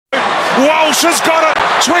Walsh has got it,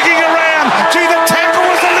 twigging around. Gee, the tackle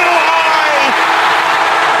was a little high.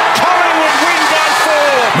 Collingwood win by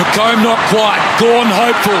 4. McComb not quite. Gawn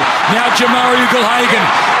hopeful. Now Jamarra Ugle-Hagan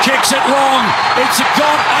kicks it long. It's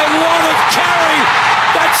got a lot of carry.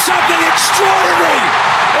 That's something extraordinary.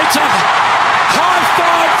 It's a high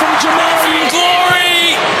five from Jamarra Ugle.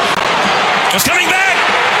 Glory! Just coming back.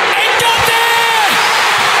 And got there!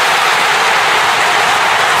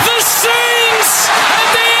 The Saints at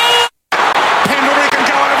the end. Pendlebury can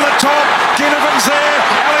go over the top. Ginnivan's there.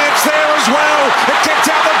 Elliott's there as well. It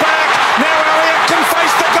gets out the back. Now Elliott can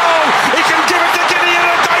face the goal. He can give it to Gideon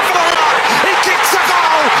and go for the mark. He kicks the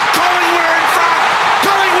goal. Collingwood are in front.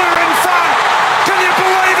 Collingwood are in front. Can you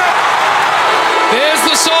believe it? There's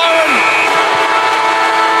the siren.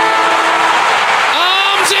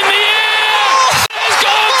 Arms in the air. Has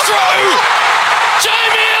gone through.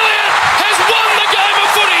 Jamie Elliott has won the game of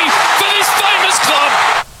footy for this famous club.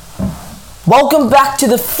 Welcome back to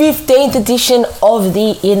the 15th edition of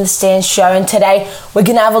the In the Stand show, and today we're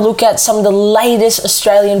going to have a look at some of the latest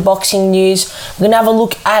Australian boxing news. We're going to have a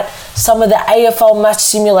look at some of the AFL match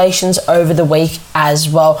simulations over the week as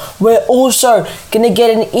well. We're also going to get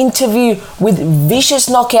an interview with vicious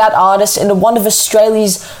knockout artist and one of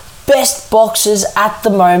Australia's best boxers at the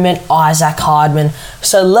moment, Isaac Hardman.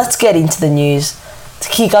 So let's get into the news. To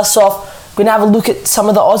kick us off, we're going to have a look at some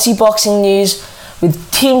of the Aussie boxing news.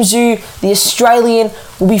 With Tim Tszyu, the Australian,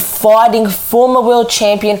 will be fighting former world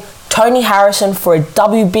champion Tony Harrison for a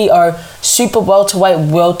WBO super welterweight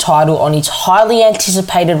world title on his highly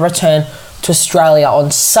anticipated return to Australia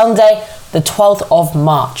on Sunday, the 12th of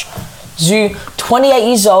March. Tszyu, 28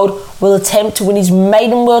 years old, will attempt to win his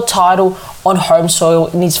maiden world title on home soil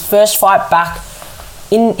in his first fight back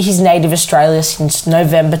in his native Australia since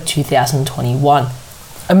November 2021.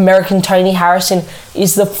 American Tony Harrison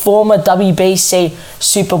is the former WBC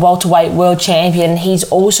super welterweight world champion, and he's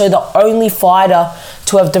also the only fighter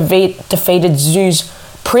to have defeated Tszyu's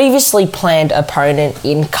previously planned opponent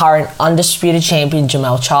in current undisputed champion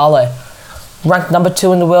Jermell Charlo. Ranked number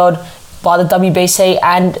 2 in the world by the WBC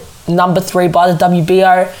and number 3 by the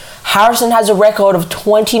WBO, Harrison has a record of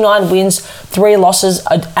 29 wins, 3 losses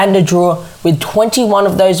and a draw, with 21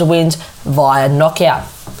 of those wins via knockout.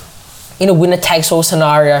 In a winner-takes-all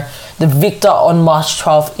scenario, the victor on March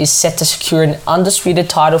 12th is set to secure an undisputed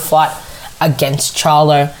title fight against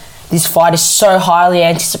Charlo. This fight is so highly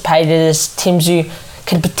anticipated as Tim Tszyu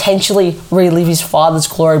can potentially relive his father's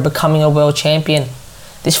glory becoming a world champion.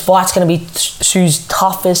 This fight's going to be Tszyu's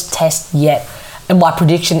toughest test yet, and my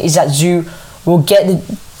prediction is that Tszyu will get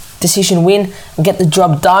the decision win and get the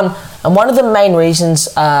job done. And one of the main reasons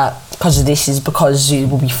because of this is because Tszyu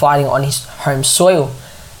will be fighting on his home soil.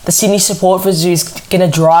 The Sydney support for Tszyu is going to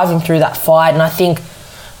drive him through that fight, and I think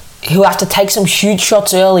he'll have to take some huge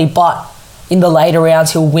shots early, but in the later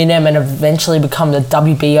rounds he'll win them and eventually become the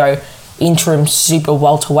WBO interim super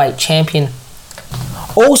welterweight champion.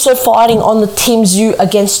 Also fighting on the Tim Tszyu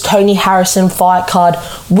against Tony Harrison fight card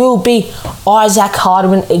will be Isaac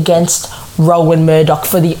Hardman against Rowan Murdoch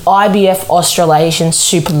for the IBF Australasian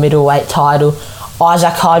super middleweight title.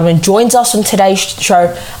 Isaac Hardman joins us on today's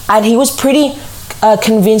show, and he was pretty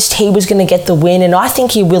convinced he was going to get the win, and I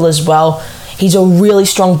think he will as well. He's a really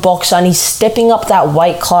strong boxer, and he's stepping up that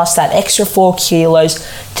weight class, that extra 4 kilos,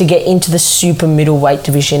 to get into the super middleweight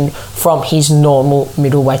division from his normal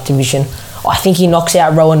middleweight division. I think he knocks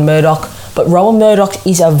out Rowan Murdoch, but Rowan Murdoch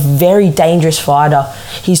is a very dangerous fighter.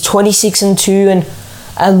 He's 26-2,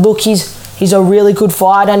 and look, he's a really good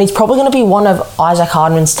fighter, and he's probably going to be one of Isaac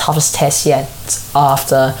Hardman's toughest tests yet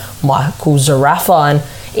after Michael Zarafa, and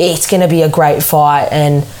it's going to be a great fight,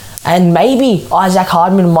 and maybe Isaac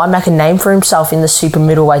Hardman might make a name for himself in the super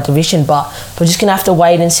middleweight division, but we're just going to have to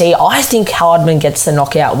wait and see. I think Hardman gets the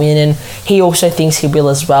knockout win, and he also thinks he will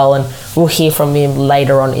as well, and we'll hear from him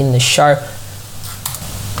later on in the show.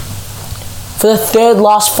 For the third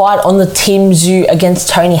last fight on the Tim Tszyu against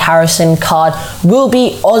Tony Harrison card will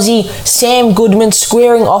be Aussie Sam Goodman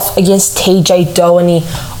squaring off against TJ Doheny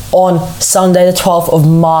on Sunday the 12th of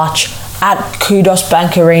March at Kudos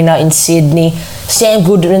Bank Arena in Sydney. Sam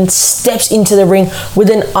Goodman steps into the ring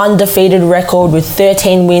with an undefeated record with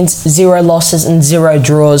 13 wins, 0 losses and 0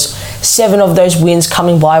 draws. 7 of those wins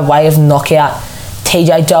coming by way of knockout.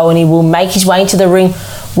 TJ Doheny will make his way into the ring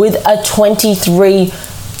with a 23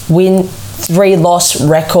 win, 3 loss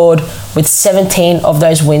record, with 17 of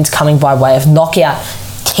those wins coming by way of knockout.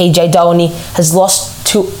 TJ Doheny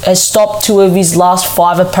has stopped 2 of his last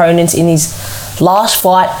 5 opponents in his last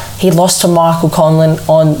fight. He lost to Michael Conlan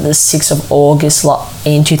on the 6th of August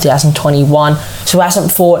in 2021. So he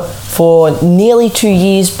hasn't fought for nearly 2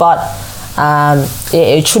 years, but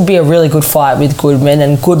It should be a really good fight with Goodman,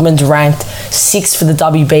 and Goodman's ranked 6th for the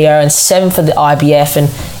WBO and 7th for the IBF, and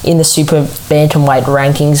in the super bantamweight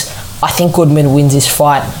rankings. I think Goodman wins this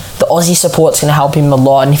fight. The Aussie support's going to help him a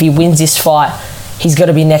lot, and if he wins this fight, he's got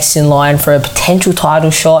to be next in line for a potential title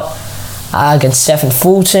shot against Stephen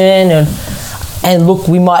Fulton, and look,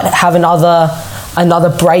 we might have another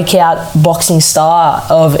breakout boxing star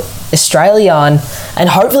of Australia, and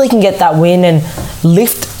hopefully can get that win and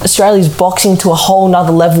lift Australia's boxing to a whole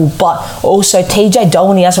nother level. But also TJ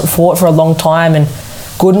Doheny hasn't fought for a long time, and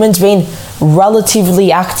Goodman's been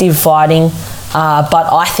relatively active fighting,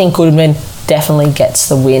 but I think Goodman definitely gets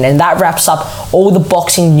the win. And that wraps up all the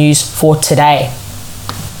boxing news for today.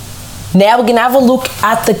 Now we're going to have a look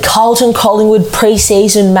at the Carlton-Collingwood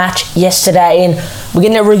pre-season match yesterday, and we're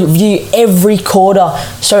going to review every quarter.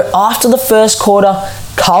 So after the first quarter,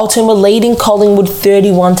 Carlton were leading Collingwood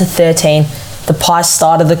 31-13. The Pies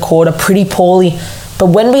started the quarter pretty poorly, but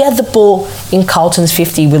when we had the ball in Carlton's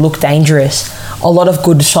 50, we looked dangerous. A lot of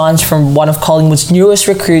good signs from one of Collingwood's newest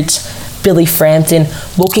recruits, Billy Frampton,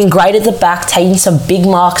 looking great at the back, taking some big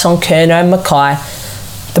marks on Curnow and Mackay.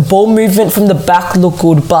 The ball movement from the back looked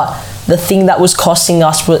good, but the thing that was costing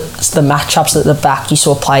us was the matchups at the back. You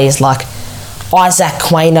saw players like Isaac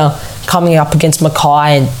Quainer coming up against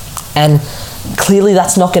Mackay, and clearly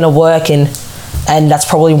that's not going to work, and that's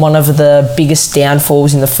probably one of the biggest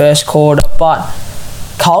downfalls in the first quarter. But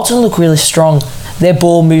Carlton look really strong. Their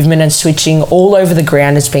ball movement and switching all over the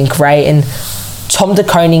ground has been great, and Tom De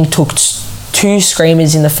Koning took 2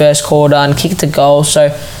 screamers in the first quarter and kicked a goal, so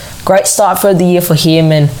great start for the year for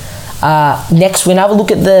him. And next we're going to have a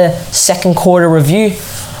look at the second quarter review,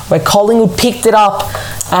 where Collingwood picked it up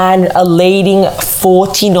and a leading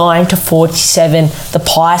 49-47. The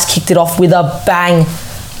Pies kicked it off with a bang,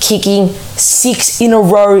 kicking 6 in a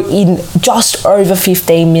row in just over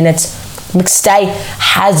 15 minutes. McStay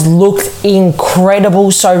has looked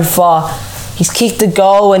incredible so far. He's kicked a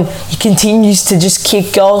goal and he continues to just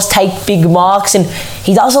kick goals, take big marks, and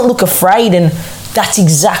he doesn't look afraid, and that's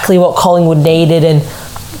exactly what Collingwood needed. And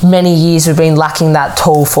many years we've been lacking that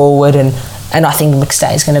tall forward, and I think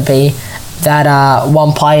McStay is going to be that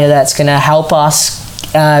one player that's going to help us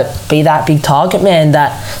be that big target man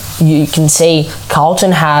that you can see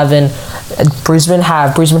Carlton have and Brisbane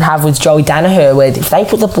have with Joey Danaher, where if they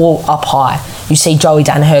put the ball up high, you see Joey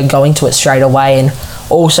Danaher going to it straight away. And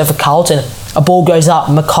also for Carlton, a ball goes up,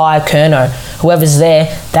 Mackay, Curnow, whoever's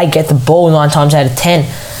there, they get the ball 9 times out of 10.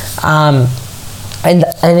 And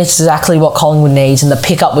it's exactly what Collingwood needs, and the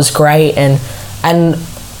pickup was great, and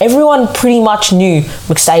everyone pretty much knew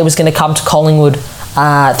McStay was going to come to Collingwood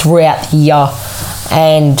throughout the year,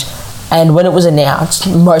 and when it was announced,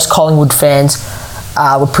 most Collingwood fans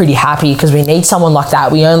were pretty happy, because we need someone like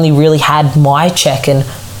that. We only really had Myercheck, and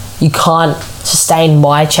you can't sustain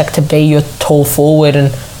Myercheck to be your tall forward,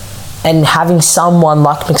 and having someone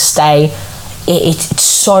like McStay, it's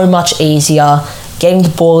so much easier getting the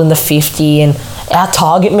ball in the 50, and our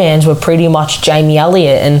target mans were pretty much Jamie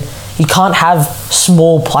Elliott, and you can't have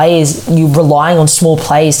small players. You're relying on small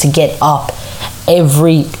players to get up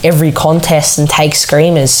every contest and take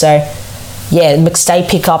screamers. So yeah, McStay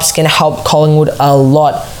pickup's going to help Collingwood a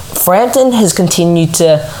lot. Frampton has continued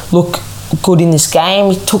to look good in this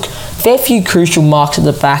game. He took a fair few crucial marks at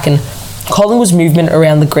the back, and Collingwood's movement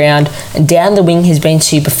around the ground and down the wing has been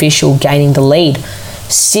superficial, gaining the lead.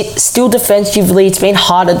 Still defensively, it's been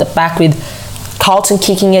hard at the back, with Carlton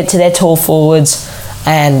kicking it to their tall forwards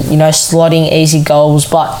and, slotting easy goals.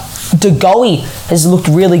 But De Goey has looked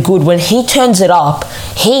really good. When he turns it up,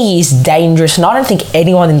 he is dangerous, and I don't think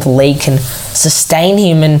anyone in the league can sustain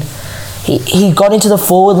him. And he got into the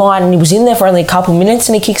forward line, and he was in there for only a couple minutes,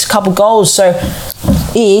 and he kicks a couple goals. So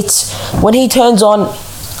it's when he turns on,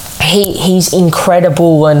 he's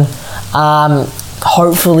incredible, and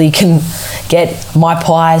hopefully can get my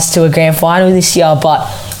Pies to a grand final this year. But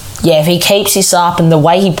yeah, if he keeps this up, and the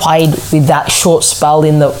way he played with that short spell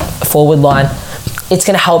in the forward line, it's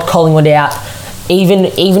going to help Collingwood out. Even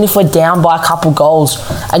if we're down by a couple goals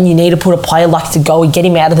and you need to put a player like De Goey, get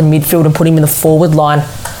him out of the midfield and put him in the forward line,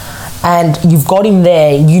 and you've got him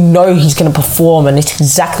there, he's going to perform, and it's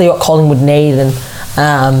exactly what Collingwood need.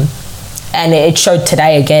 And it showed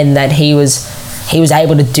today again that he was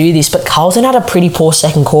able to do this. But Carlton had a pretty poor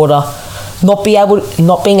second quarter, not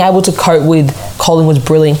being able to cope with Collingwood's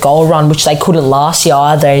brilliant goal run, which they couldn't last year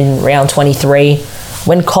either in round 23.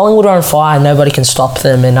 When Collingwood are on fire, nobody can stop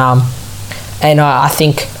them, and I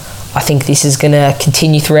think this is going to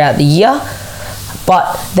continue throughout the year.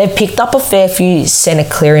 But they've picked up a fair few centre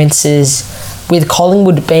clearances, with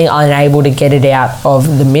Collingwood being unable to get it out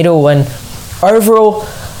of the middle. And overall,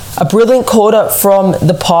 a brilliant quarter from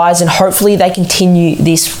the Pies, and hopefully they continue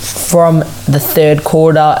this from the third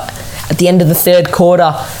quarter. At the end of the third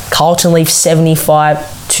quarter, Carlton leaves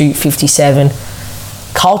 75-57.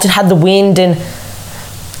 Carlton had the wind and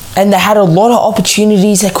they had a lot of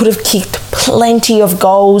opportunities. They could have kicked plenty of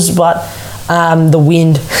goals, but the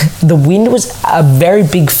wind was a very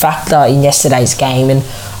big factor in yesterday's game, and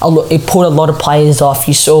it put a lot of players off.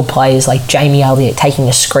 You saw players like Jamie Elliott taking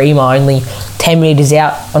a screamer only 10 metres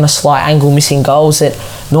out on a slight angle, missing goals that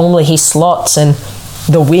normally he slots, and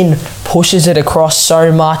the wind pushes it across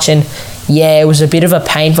so much. And yeah, it was a bit of a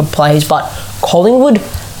pain for players, but Collingwood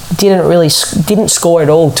didn't score at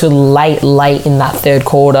all till late in that third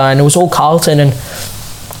quarter, and it was all Carlton, and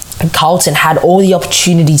Carlton had all the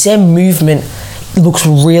opportunities. Their movement looks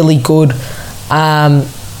really good.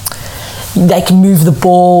 They can move the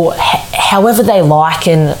ball however they like,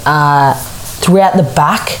 and throughout the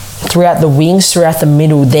back, throughout the wings, throughout the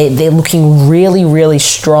middle, they're looking really, really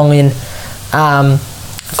strong, and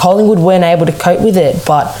Collingwood weren't able to cope with it.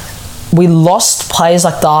 But we lost players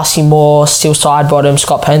like Darcy Moore, Steele Sidebottom,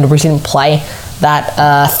 Scott Pendlebury didn't play that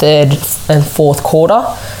third and fourth quarter.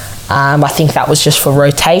 I think that was just for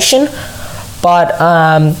rotation, but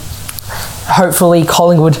hopefully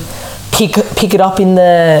Collingwood pick it up in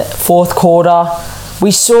the fourth quarter.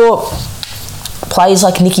 We saw players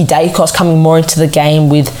like Nicky Dacos coming more into the game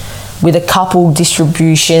with a couple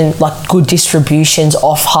good distributions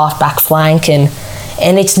off half-back flank, and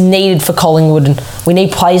it's needed for Collingwood, and we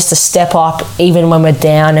need players to step up even when we're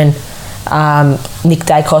down, and Nick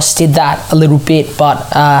Dacos did that a little bit, but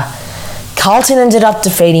Carlton ended up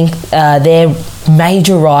defeating their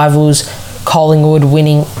major rivals, Collingwood,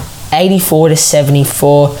 winning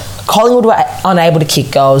 84-74. Collingwood were unable to kick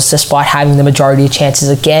goals despite having the majority of chances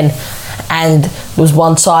again, and there was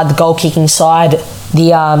one side, the goal-kicking side,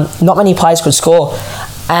 not many players could score,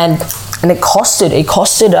 and it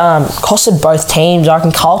costed both teams. I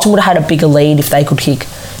reckon Carlton would have had a bigger lead if they could kick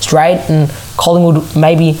straight, and Collingwood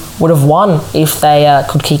maybe would have won if they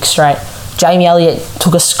could kick straight. Jamie Elliott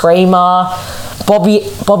took a screamer.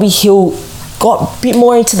 Bobby Hill got a bit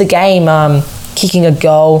more into the game, kicking a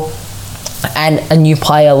goal, and a new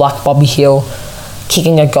player like Bobby Hill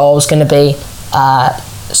kicking a goal is going to be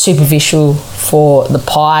superficial for the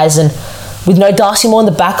Pies. And with no Darcy Moore in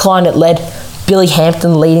the back line, it led Billy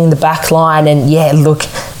Hampton leading the back line, and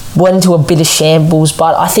went into a bit of shambles.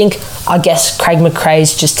 But I guess Craig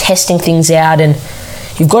McRae's just testing things out, and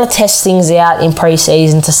you've got to test things out in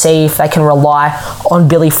pre-season to see if they can rely on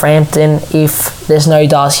Billy Frampton if there's no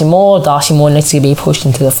Darcy Moore. Darcy Moore needs to be pushed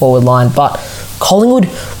into the forward line. But Collingwood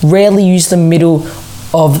rarely used the middle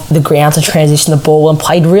of the ground to transition the ball and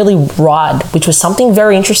played really wide, which was something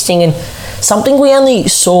very interesting and something we only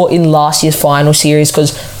saw in last year's final series,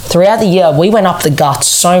 because throughout the year we went up the guts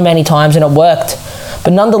so many times and it worked.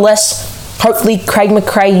 But nonetheless, hopefully Craig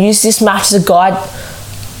McRae used this match as a guide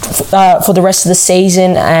for the rest of the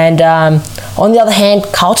season. And on the other hand,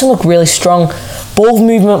 Carlton looked really strong. Ball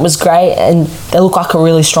movement was great, and they look like a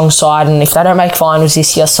really strong side. And if they don't make finals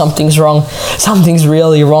this year, something's wrong. Something's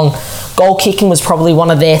really wrong. Goal kicking was probably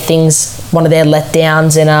one of their things, one of their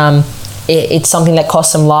letdowns, and it's something that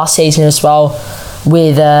cost them last season as well,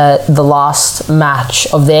 with the last match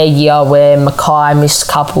of their year where Mackay missed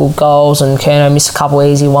a couple goals and Curnow missed a couple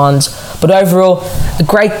easy ones. But overall, a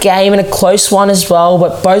great game and a close one as well,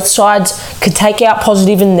 but both sides could take out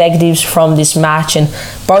positive and negatives from this match, and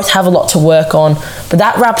both have a lot to work on. But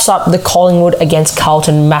that wraps up the Collingwood against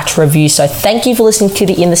Carlton match review. So thank you for listening to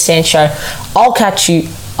the In The Stand show. I'll catch you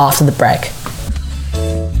after the break.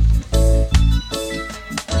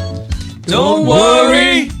 Don't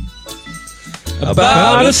worry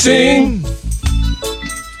about a thing,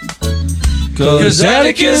 'cause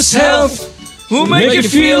Atticus Health will make you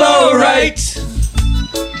feel alright.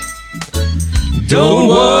 Don't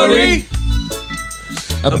worry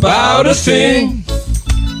about a thing,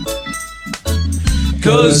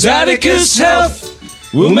 'cause Atticus Health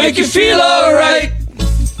will make you feel alright.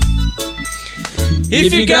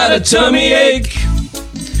 If you got a tummy ache,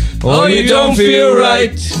 or you don't feel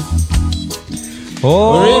right,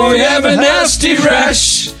 or if you have a nasty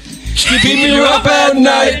rash, keeping you up at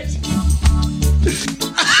night,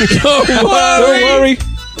 don't worry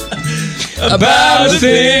about a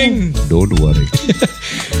thing. Don't worry.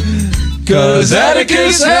 'Cause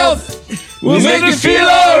Atticus Health will make you feel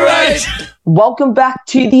alright. Welcome back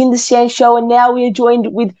to the In The Stand show, and now we are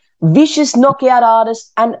joined with vicious knockout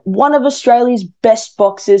artist and one of Australia's best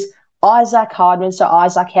boxers, Isaac Hardman. So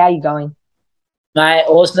Isaac, how are you going? Mate,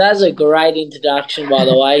 awesome. That's a great introduction, by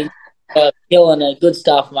the way. Killing it. Good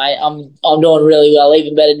stuff, mate. I'm doing really well.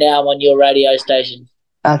 Even better now I'm on your radio station.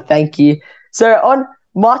 Thank you. So on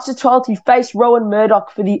March the 12th, you faced Rowan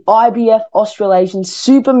Murdoch for the IBF Australasian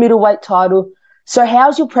Super Middleweight title. So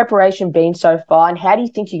how's your preparation been so far, and how do you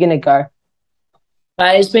think you're going to go?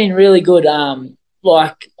 It's been really good.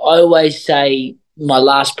 Like I always say, my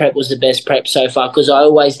last prep was the best prep so far because I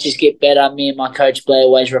always just get better. Me and my coach Blair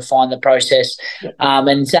always refine the process.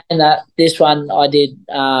 And saying that, this one I did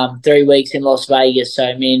 3 weeks in Las Vegas.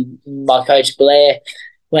 So me and my coach Blair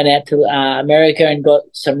went out to America and got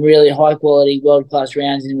some really high-quality, world-class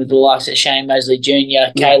rounds in with the likes of Shane Mosley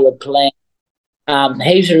Jr., Caleb Plant.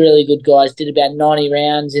 Heaps of really good guys. Did about 90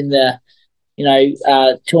 rounds in the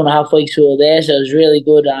 2.5 weeks we were there, so it was really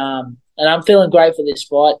good. And I'm feeling great for this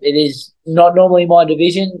fight. It is not normally my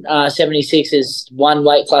division. 76 is one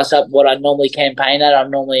weight class up what I normally campaign at.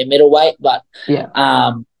 I'm normally a middleweight, but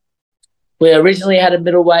we originally had a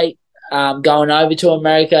middleweight going over to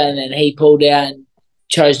America, and then he pulled out and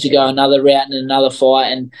chose to go another route and another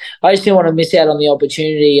fight. And I just didn't want to miss out on the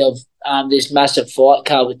opportunity of this massive fight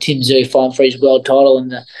card with Tim Tszyu fighting for his world title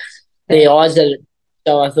and the eyes that it.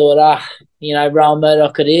 So I thought, Rowan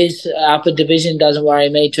Murdoch it is. Upper division doesn't worry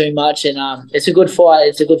me too much, and it's a good fight.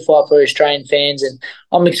 It's a good fight for Australian fans, and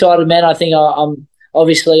I'm excited, man. I think I'm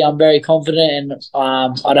very confident, and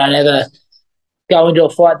I don't ever go into a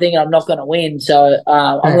fight thinking I'm not going to win. So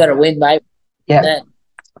I'm going to win, mate. Yeah.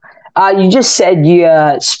 You just said you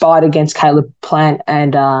sparred against Caleb Plant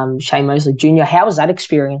and Shane Mosley Jr. How was that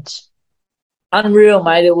experience? Unreal,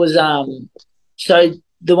 mate. It was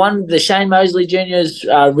the Shane Mosley Jr. is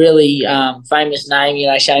a really famous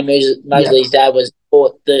name. Shane Mosley's dad was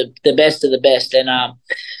the best of the best. And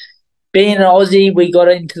being an Aussie, we got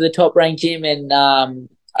into the top-ranked gym, and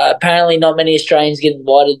apparently not many Australians get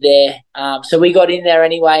invited there. So we got in there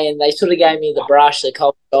anyway, and they sort of gave me the brush, the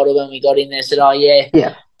cold shoulder when we got in there. Said,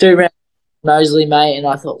 2 rounds Mosley, mate. And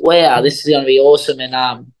I thought, wow, this is going to be awesome.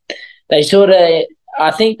 And they sort of – I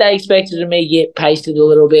think they expected me to get pasted a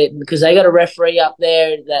little bit because they got a referee up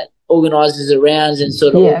there that organises the rounds and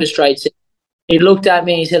sort of orchestrates it. He looked at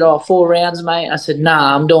me and he said, 4 rounds, mate. I said,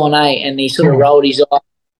 nah, I'm doing 8. And he sort of rolled his eyes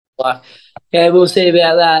like, yeah, we'll see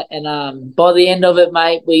about that. And by the end of it,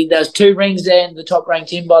 mate, there was 2 rings there in the top-ranked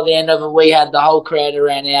team. By the end of it, we had the whole crowd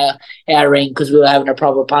around our ring because we were having a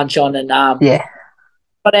proper punch on. And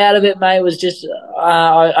what out of it, mate, was just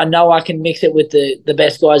I know I can mix it with the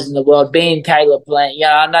best guys in the world. Being Caleb Plant,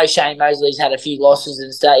 I know Shane Mosley's had a few losses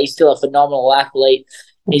and stuff. He's still a phenomenal athlete.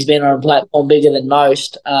 He's been on a platform bigger than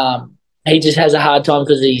most. He just has a hard time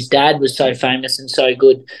because his dad was so famous and so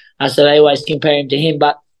good. So they always compare him to him.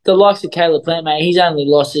 But the likes of Caleb Plant, mate, he's only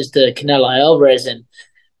lost this to Canelo Alvarez, and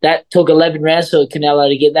that took 11 rounds for Canelo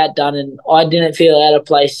to get that done, and I didn't feel out of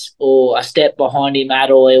place or a step behind him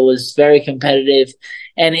at all. It was very competitive.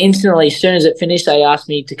 And instantly, as soon as it finished, they asked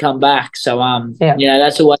me to come back. So,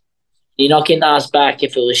 that's a way. You're not getting asked back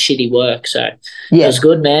if it was shitty work. So, it was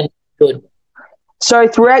good, man. Good. So,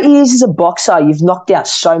 throughout your years as a boxer, you've knocked out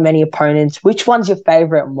so many opponents. Which one's your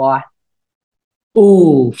favourite and why?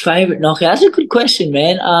 Ooh, favourite knockout. That's a good question,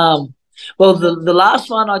 man. Well, the last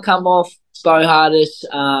one I come off, Bo Hardis,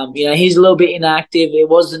 he's a little bit inactive. It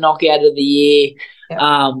was the knockout of the year.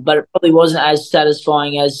 But it probably wasn't as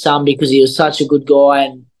satisfying as some because he was such a good guy.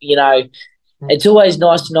 And, it's always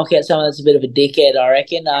nice to knock out someone that's a bit of a dickhead, I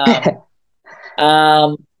reckon.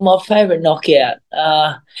 My favourite knockout.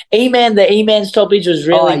 E-Man, the E-Man stoppage was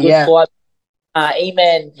really good fight.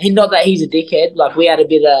 E-Man, not that he's a dickhead. Like, we had a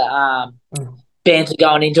bit of banter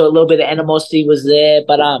going into it. A little bit of animosity was there.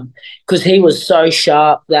 But because he was so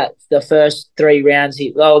sharp that the first 3 rounds,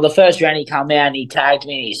 the first round he come out and he tagged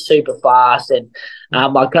me and he's super fast. And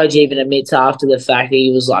my coach even admits after the fact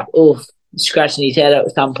he was like, oof, scratching his head at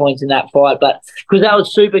some points in that fight. But because that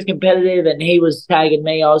was super competitive and he was tagging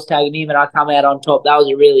me, I was tagging him, and I come out on top, that was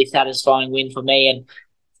a really satisfying win for me. And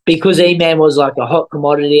because E-Man was like a hot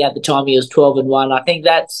commodity at the time, he was 12-1. I think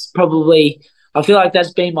that's probably, I feel like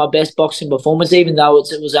that's been my best boxing performance, even though it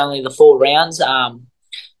was only the 4 rounds.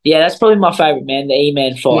 That's probably my favourite, man, the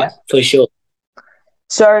E-Man fight, for sure.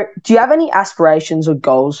 So, do you have any aspirations or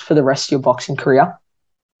goals for the rest of your boxing career?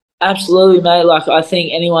 Absolutely, mate. Like, I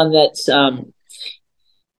think anyone that's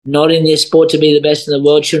not in this sport to be the best in the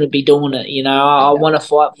world shouldn't be doing it. I want to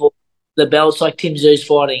fight for the belts like Tim Tszyu's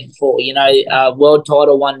fighting for. World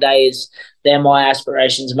title one day they're my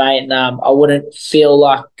aspirations, mate. And I wouldn't feel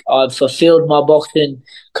like I've fulfilled my boxing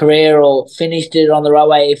career or finished it on the right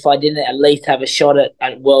way if I didn't at least have a shot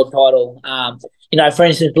at world title. For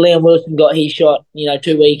instance, Liam Wilson got his shot,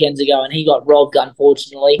 2 weekends ago, and he got robbed,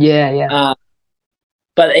 unfortunately.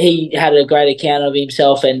 But he had a great account of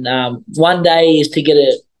himself, and one day is to get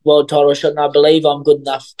world title shot, and I believe I'm good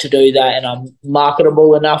enough to do that, and I'm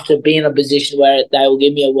marketable enough to be in a position where they will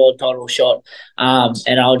give me a world title shot,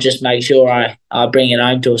 and I'll just make sure I bring it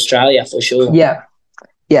home to Australia for sure. Yeah.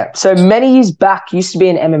 Yeah. So many years back, you used to be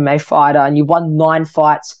an MMA fighter and you won 9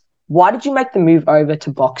 fights. Why did you make the move over to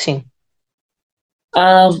boxing?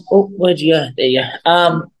 Where'd you go? There you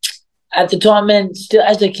go. At the time, man, still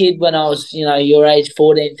as a kid, when I was, your age,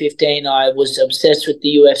 14, 15, I was obsessed with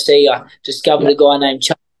the UFC. I discovered a guy named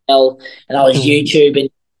Chuck Liddell, and I was YouTubing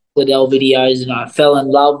Liddell videos, and I fell in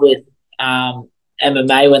love with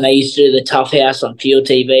MMA when they used to do the Tough House on Fuel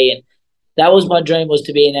TV, and that was my dream, was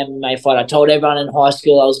to be an MMA fighter. I told everyone in high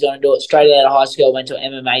school I was going to do it. Straight out of high school, I went to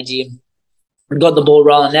an MMA gym and got the ball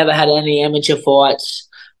rolling. Never had any amateur fights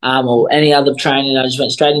or any other training. I just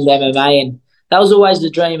went straight into MMA, and that was always the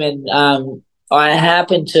dream, and I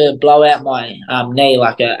happened to blow out my knee,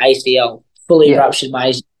 like a ACL, fully ruptured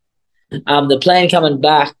my ACL. The plan coming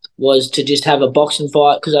back was to just have a boxing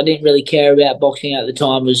fight, because I didn't really care about boxing at the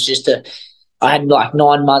time. It was just I had like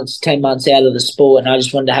 9 months, 10 months out of the sport, and I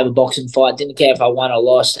just wanted to have a boxing fight. Didn't care if I won or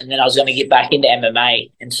lost, and then I was going to get back into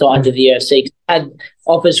MMA and sign to the UFC. I had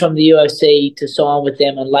offers from the UFC to sign with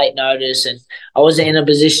them on late notice, and I wasn't in a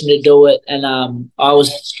position to do it. And I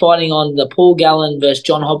was fighting on the Paul Gallen versus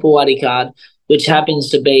John Hopewadi card, which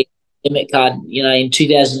happens to be a limit card, in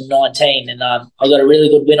 2019. And I got a really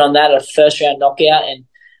good win on that, a first-round knockout. And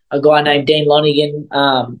a guy named Dean Lonigan,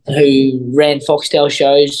 who ran Foxtel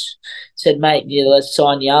shows, said, mate, let's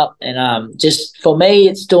sign you up. And just for me,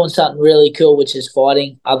 it's doing something really cool, which is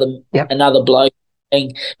fighting another bloke.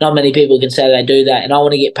 Not many people can say they do that, and I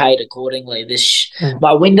want to get paid accordingly.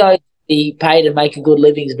 My window to be paid and make a good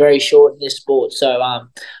living is very short in this sport, so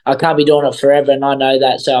I can't be doing it forever, and I know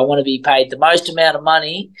that. So I want to be paid the most amount of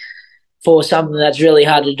money for something that's really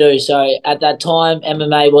hard to do. So at that time,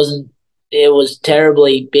 MMA was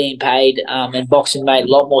terribly being paid, and boxing made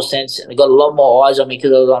a lot more sense, and I got a lot more eyes on me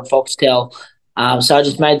because I was on Foxtel. So I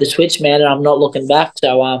just made the switch, man, and I'm not looking back.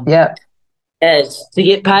 So it's to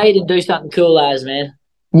get paid and do something cool, man.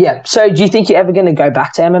 Yeah. So do you think you're ever going to go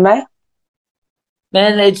back to MMA?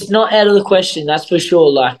 Man, it's not out of the question, that's for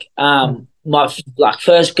sure. My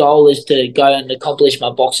first goal is to go and accomplish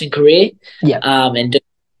my boxing career. And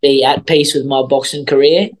be at peace with my boxing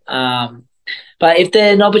career. But if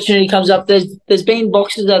an opportunity comes up, there's been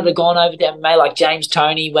boxers that have gone over to MMA, like James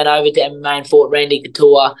Toney went over to MMA and fought Randy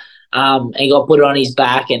Couture. And he got put on his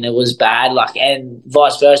back, and it was bad. And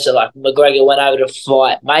vice versa. Like McGregor went over to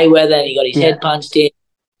fight Mayweather, and he got his head punched in.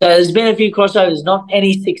 So there's been a few crossovers. Not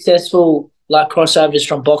any successful crossovers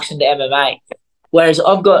from boxing to MMA. Whereas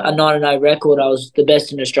I've got a 9-0 record. I was the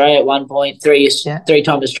best in Australia at one point, three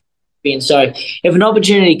times champion. So if an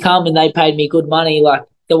opportunity come and they paid me good money,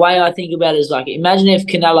 the way I think about it is imagine if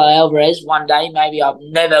Canelo Alvarez one day, maybe I'm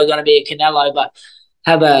never going to be a Canelo, but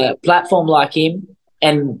have a platform like him,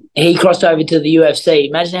 and he crossed over to the UFC.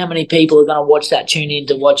 Imagine how many people are going to watch that, tune in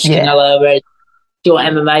to watch Canelo Alvarez do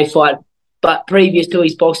an MMA fight. But previous to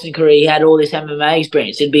his boxing career, he had all this MMA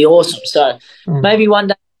experience. It'd be awesome. So maybe one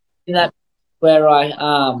day in that where I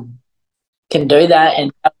can do that,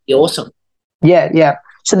 and that'd be awesome. Yeah.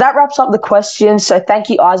 So that wraps up the questions. So thank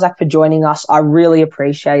you, Isaac, for joining us. I really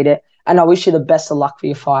appreciate it, and I wish you the best of luck for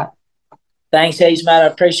your fight. Thanks, heaps, mate. I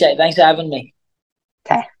appreciate it. Thanks for having me.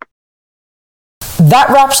 Okay. That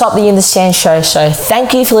wraps up the In the Stand show. So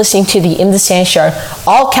thank you for listening to the In the Stand show.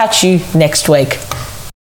 I'll catch you next week.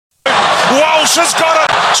 Walsh has got it,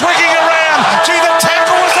 twigging around. Gee, the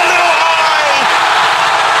tackle was a little high.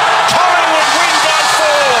 Collingwood win by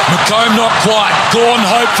 4. McComb not quite. Gawn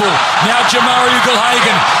hopeful. Now Jamarra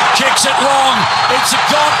Ugle-Hagan kicks it long. It's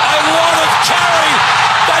got a lot of carry.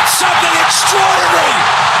 That's something extraordinary.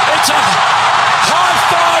 It's a high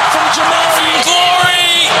five from Jamarra.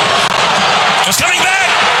 Glory! Just coming back.